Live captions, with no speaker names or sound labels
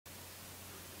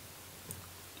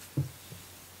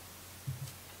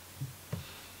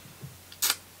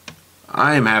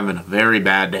I am having a very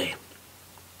bad day.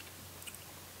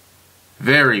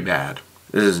 Very bad.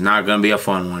 This is not going to be a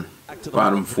fun one.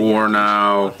 Bottom four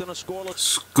now.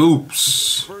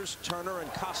 Scoops.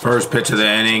 First pitch of the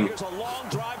inning.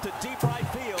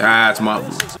 That's my...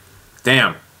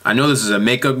 Damn. I know this is a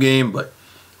makeup game, but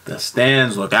the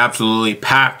stands look absolutely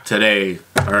packed today.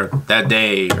 Or that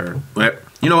day. Or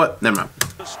you know what? Never mind.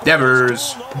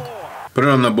 Devers. Put it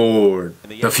on the board.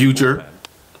 The future.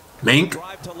 Mink.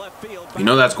 You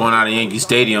know that's going on at Yankee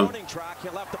Stadium.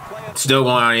 Still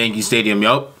going on at Yankee Stadium,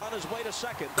 yup.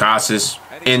 Casas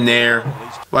in there,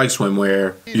 like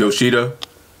swimwear. Yoshida,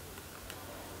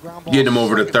 getting him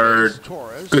over to third.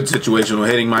 Good situational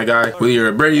hitting, my guy.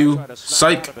 Willier Abreu,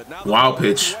 psych, wild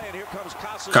pitch.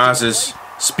 Casas,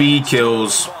 speed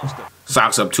kills.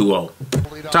 Sox up 2-0.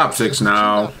 Top six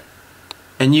now.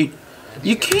 And you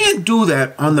can't do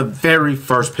that on the very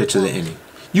first pitch of the inning.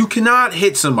 You cannot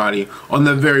hit somebody on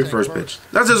the very first pitch.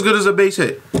 That's as good as a base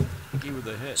hit.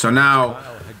 So now,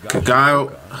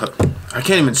 Kagayo, I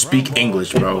can't even speak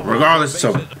English, bro. Regardless, it's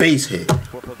a base hit.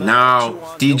 Now,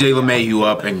 DJ LeMahieu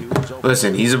up, and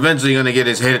listen, he's eventually going to get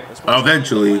his hit.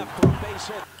 Eventually.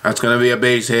 That's going to be a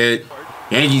base hit.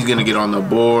 Yankees going to get on the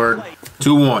board.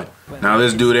 2-1. Now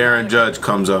this dude, Aaron Judge,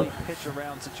 comes up.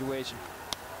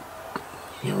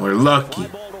 And we're lucky.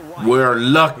 We're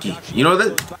lucky. You know,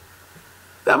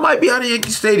 that might be out of Yankee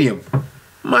Stadium.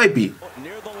 Might be.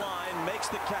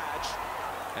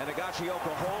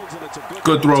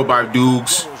 Good throw by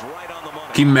Dukes.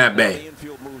 Keep him at bay.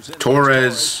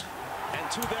 Torres.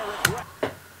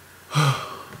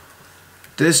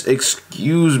 This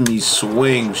excuse me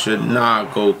swing should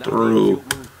not go through.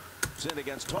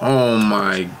 Oh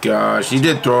my gosh. He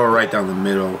did throw it right down the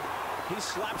middle.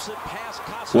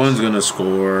 One's going to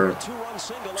score.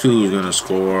 Two's going to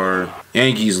score.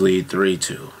 Yankees lead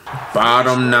 3-2.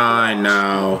 Bottom nine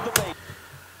now.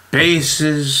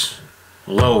 Bases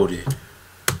loaded.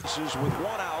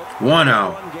 1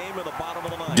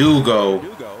 out. Dugo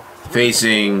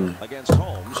facing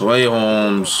Clay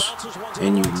Holmes.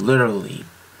 And you literally...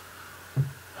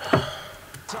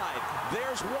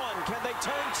 There's one. Can they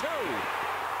turn two?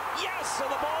 Yes, and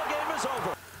the ball game is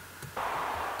over.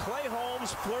 Clay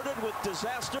Holmes flirted with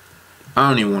disaster. I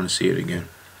don't even want to see it again.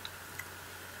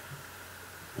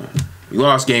 We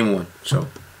lost game one, so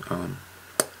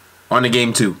on to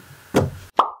game two.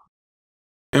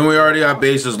 And we already got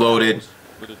bases loaded.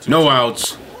 No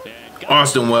outs.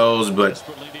 Austin Wells, but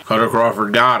Cutter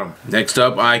Crawford got him. Next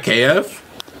up, IKF.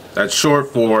 That's short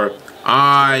for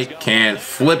I can't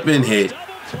flip and hit.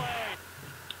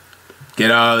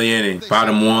 Get out of the inning.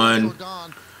 Bottom one.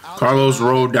 Carlos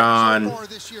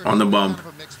Rodon on the bump.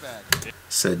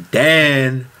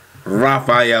 Sedan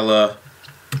Rafaela,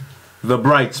 the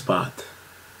bright spot.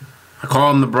 I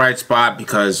call him the bright spot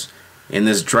because in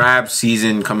this drab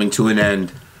season coming to an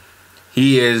end,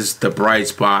 he is the bright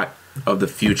spot of the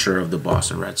future of the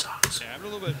Boston Red Sox.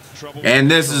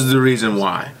 And this is the reason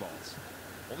why.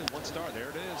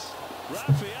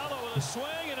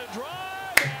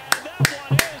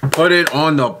 Put it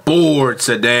on the board,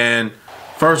 Sedan.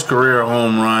 First career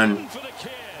home run.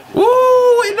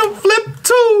 Woo, and the flip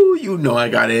too. You know I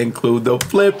gotta include the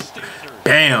flip.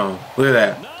 Bam. Look at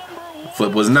that.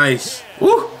 Flip was nice.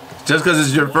 Woo. Just because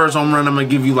it's your first home run, I'm gonna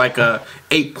give you like a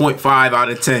 8.5 out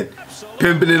of 10.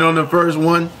 Pimping it on the first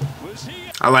one.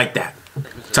 I like that.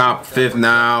 Top fifth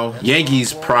now.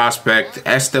 Yankees prospect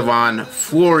Estevan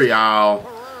Florial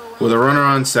with a runner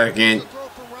on second.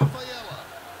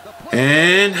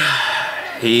 And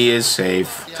he is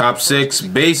safe. Top six,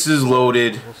 bases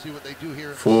loaded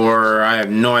for, I have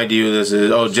no idea who this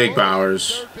is. Oh, Jake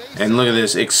Bowers. And look at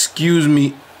this. Excuse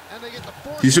me.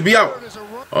 You should be out.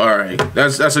 All right.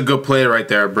 That's a good play right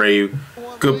there, Abreu.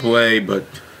 Good play, but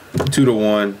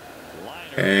 2-1.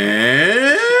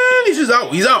 And he's just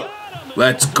out. He's out.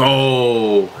 Let's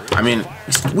go. I mean,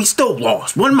 we still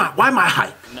lost. Why am I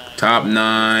hype? Top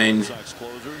nine.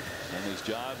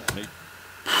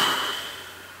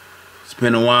 It's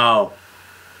been a while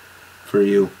for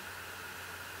you.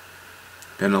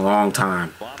 Been a long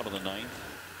time.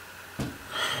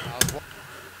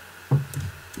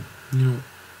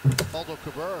 Aldo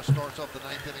Cabrera starts off the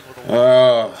ninth inning with a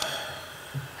walk.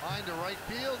 Line to right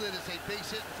field. It is a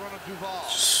base hit in front of Duvall.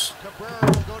 Cabrera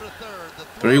will go to third.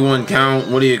 3-1 count.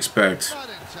 What do you expect?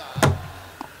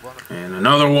 And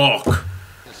another walk.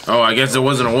 Oh, I guess it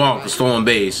wasn't a walk. A stolen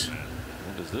base.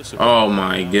 Oh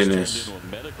my goodness.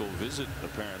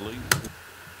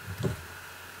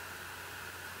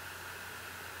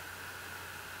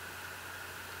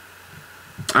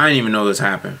 I didn't even know this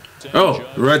happened. Oh,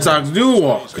 the Red Sox do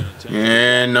walk.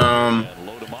 And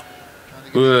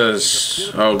Look at this.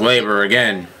 Oh, Glaber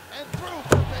again.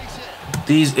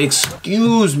 These,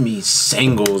 excuse me,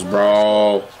 singles,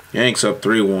 bro. Yanks up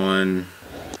 3-1.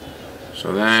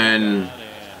 So then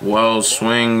Wells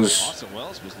swings.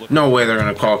 No way they're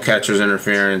going to call catcher's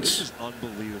interference.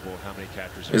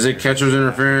 Is it catcher's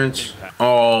interference?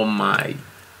 Oh, my.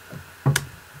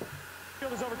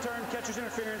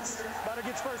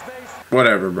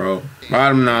 Whatever, bro.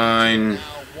 Bottom 9.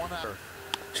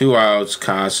 2 outs.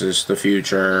 Casas, the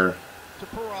future.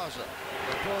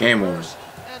 Game over.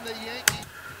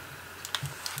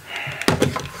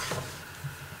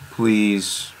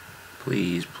 Please,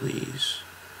 please, please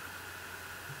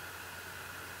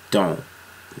don't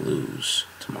lose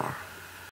tomorrow.